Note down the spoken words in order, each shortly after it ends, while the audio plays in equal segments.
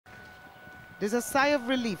There's a sigh of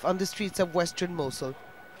relief on the streets of western Mosul.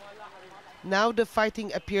 Now the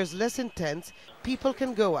fighting appears less intense, people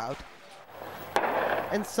can go out,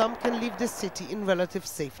 and some can leave the city in relative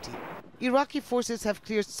safety. Iraqi forces have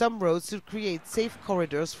cleared some roads to create safe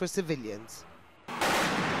corridors for civilians.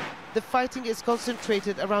 The fighting is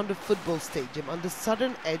concentrated around the football stadium on the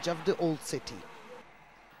southern edge of the old city.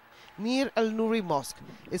 Near Al-Nouri Mosque,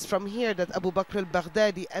 it's from here that Abu Bakr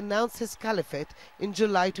al-Baghdadi announced his caliphate in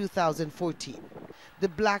July 2014. The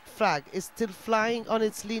black flag is still flying on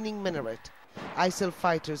its leaning minaret. ISIL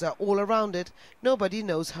fighters are all around it, nobody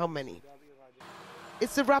knows how many.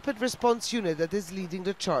 It's the rapid response unit that is leading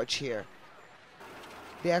the charge here.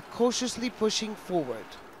 They are cautiously pushing forward.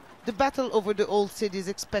 The battle over the old city is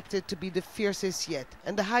expected to be the fiercest yet,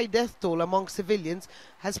 and the high death toll among civilians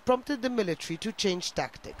has prompted the military to change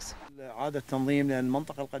tactics.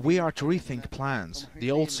 We are to rethink plans.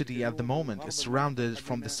 The old city at the moment is surrounded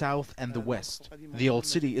from the south and the west. The old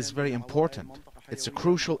city is very important. It's a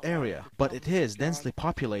crucial area, but it is densely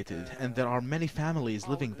populated and there are many families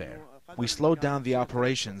living there. We slowed down the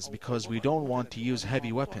operations because we don't want to use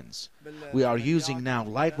heavy weapons. We are using now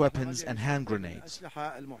light weapons and hand grenades.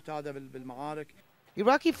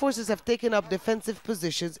 Iraqi forces have taken up defensive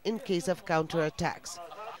positions in case of counterattacks.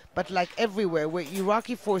 But like everywhere where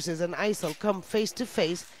Iraqi forces and ISIL come face to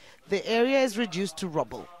face, the area is reduced to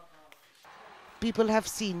rubble. People have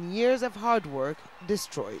seen years of hard work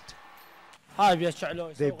destroyed.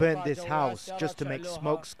 They burnt this house just to make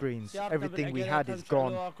smoke screens. Everything we had is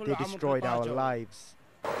gone. They destroyed our lives.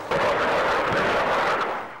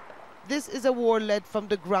 This is a war led from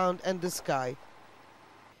the ground and the sky.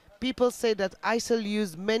 People say that ISIL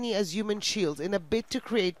used many as human shields in a bid to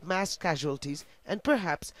create mass casualties and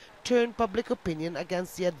perhaps turn public opinion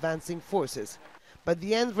against the advancing forces. But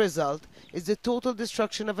the end result is the total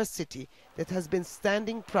destruction of a city that has been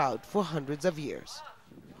standing proud for hundreds of years.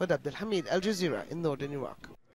 Hoda Abdel-Hamid, Al Jazeera in northern Iraq.